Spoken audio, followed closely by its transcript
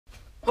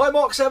Hi,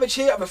 Mark Savage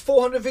here. Over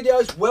 400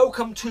 videos.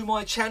 Welcome to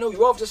my channel.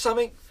 You're after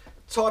something?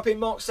 Type in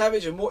Mark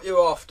Savage and what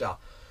you're after.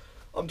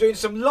 I'm doing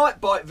some light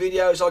bike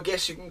videos, I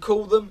guess you can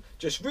call them.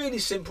 Just really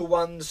simple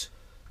ones.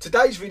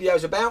 Today's video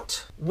is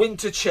about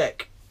winter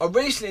check. I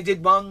recently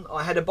did one.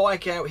 I had a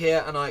bike out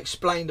here and I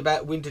explained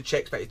about winter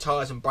checks, about your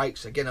tyres and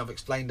brakes. Again, I've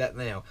explained that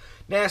now.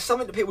 Now,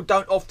 something that people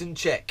don't often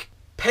check.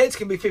 Peds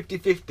can be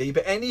 50-50,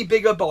 but any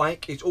bigger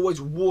bike is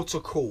always water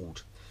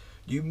cooled.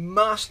 You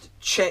must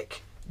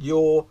check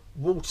your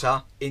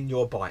water in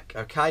your bike,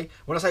 okay?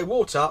 When I say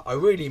water, I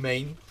really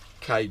mean,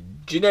 okay,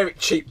 generic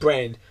cheap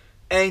brand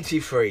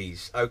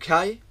antifreeze,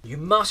 okay? You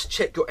must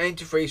check your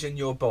antifreeze in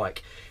your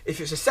bike.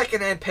 If it's a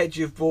second-hand ped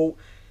you've bought,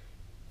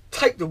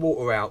 take the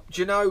water out.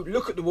 Do you know,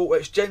 look at the water,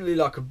 it's generally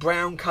like a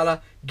brown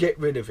colour, get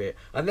rid of it.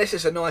 Unless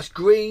it's a nice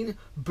green,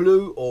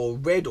 blue or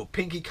red or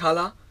pinky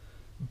colour,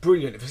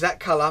 brilliant. If it's that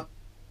colour,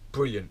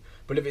 brilliant.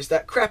 But if it's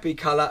that crappy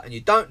colour and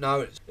you don't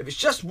know, if it's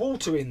just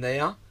water in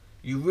there,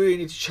 you really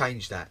need to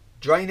change that.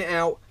 Drain it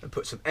out and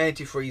put some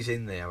antifreeze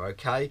in there,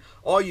 okay?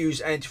 I use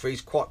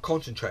antifreeze quite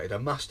concentrated, I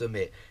must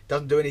admit. It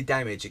doesn't do any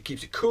damage. It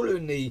keeps it cooler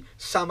in the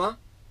summer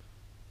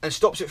and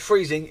stops it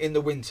freezing in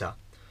the winter.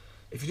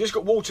 If you've just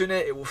got water in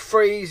it, it will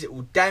freeze, it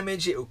will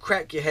damage, it will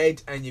crack your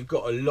head, and you've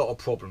got a lot of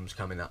problems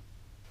coming up.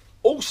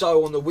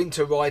 Also on the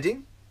winter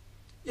riding,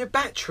 your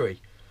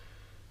battery.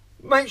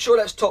 Make sure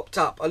that's topped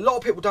up. A lot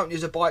of people don't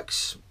use their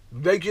bikes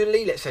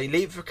regularly. Let's say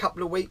leave it for a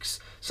couple of weeks.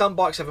 Some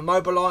bikes have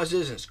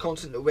immobilizers and it's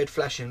constant red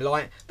flashing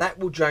light. That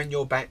will drain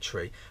your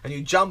battery. And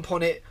you jump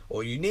on it,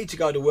 or you need to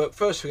go to work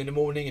first thing in the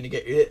morning and you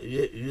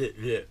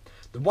get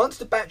once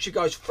the battery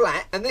goes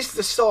flat, and this is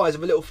the size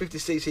of a little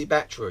 50cc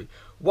battery,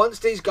 once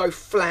these go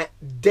flat,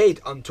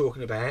 dead I'm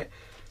talking about,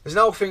 there's an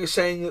old thing of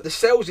saying that the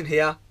cells in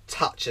here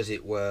touch, as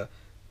it were.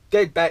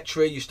 Dead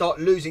battery, you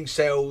start losing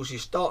cells, you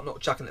start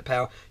not chucking the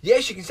power.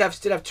 Yes, you can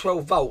still have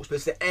 12 volts, but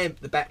it's the amp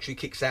the battery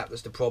kicks out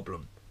that's the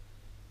problem.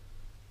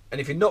 And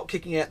if you're not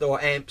kicking out the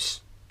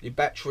amps, your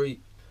bike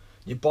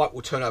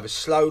will turn over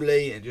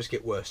slowly and just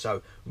get worse.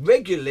 So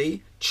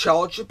regularly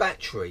charge your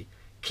battery.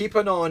 Keep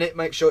an eye on it,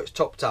 make sure it's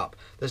topped up.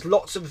 There's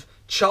lots of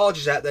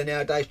chargers out there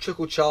nowadays,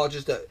 trickle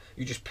chargers that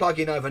you just plug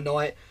in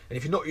overnight, and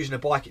if you're not using a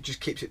bike, it just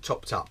keeps it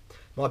topped up.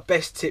 My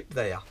best tip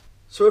there.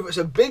 So if it's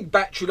a big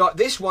battery like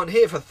this one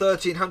here for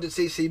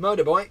 1300cc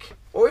motorbike,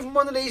 or even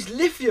one of these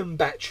lithium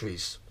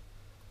batteries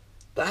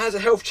that has a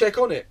health check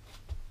on it,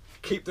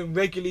 keep them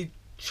regularly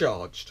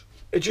charged.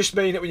 It just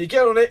means that when you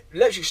get on it,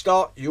 electric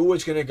start, you're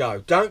always going to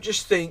go. Don't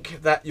just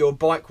think that your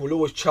bike will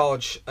always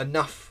charge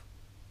enough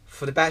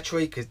for the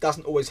battery, because it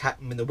doesn't always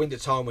happen in the winter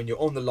time when you're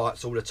on the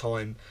lights all the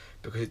time,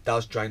 because it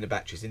does drain the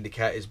batteries.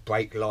 Indicators,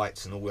 brake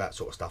lights and all that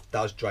sort of stuff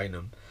does drain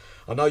them.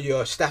 I know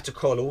your static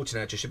coil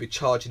alternator should be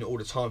charging it all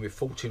the time with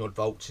 14 odd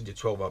volts into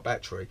 12 volt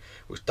battery,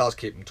 which does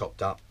keep them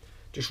topped up.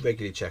 Just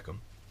regularly check them.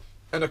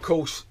 And of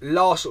course,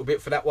 last little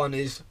bit for that one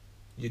is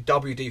your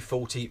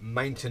WD-40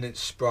 maintenance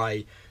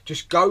spray.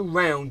 Just go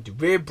round the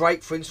rear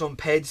brake, for instance, on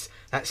peds,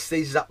 that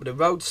seizes up with the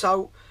road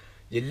salt,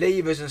 your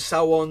levers and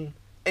so on,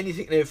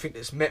 anything and everything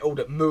that's metal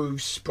that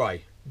moves,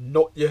 spray.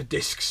 Not your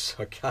discs,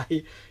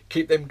 okay?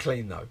 Keep them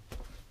clean though.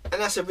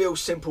 And that's a real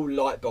simple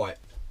light bite.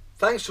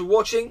 Thanks for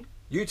watching.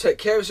 You take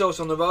care of yourselves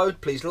on the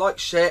road. Please like,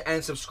 share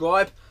and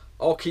subscribe.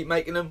 I'll keep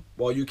making them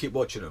while you keep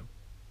watching them.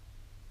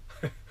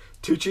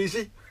 Too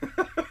cheesy?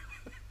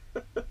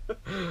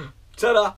 Ta-da!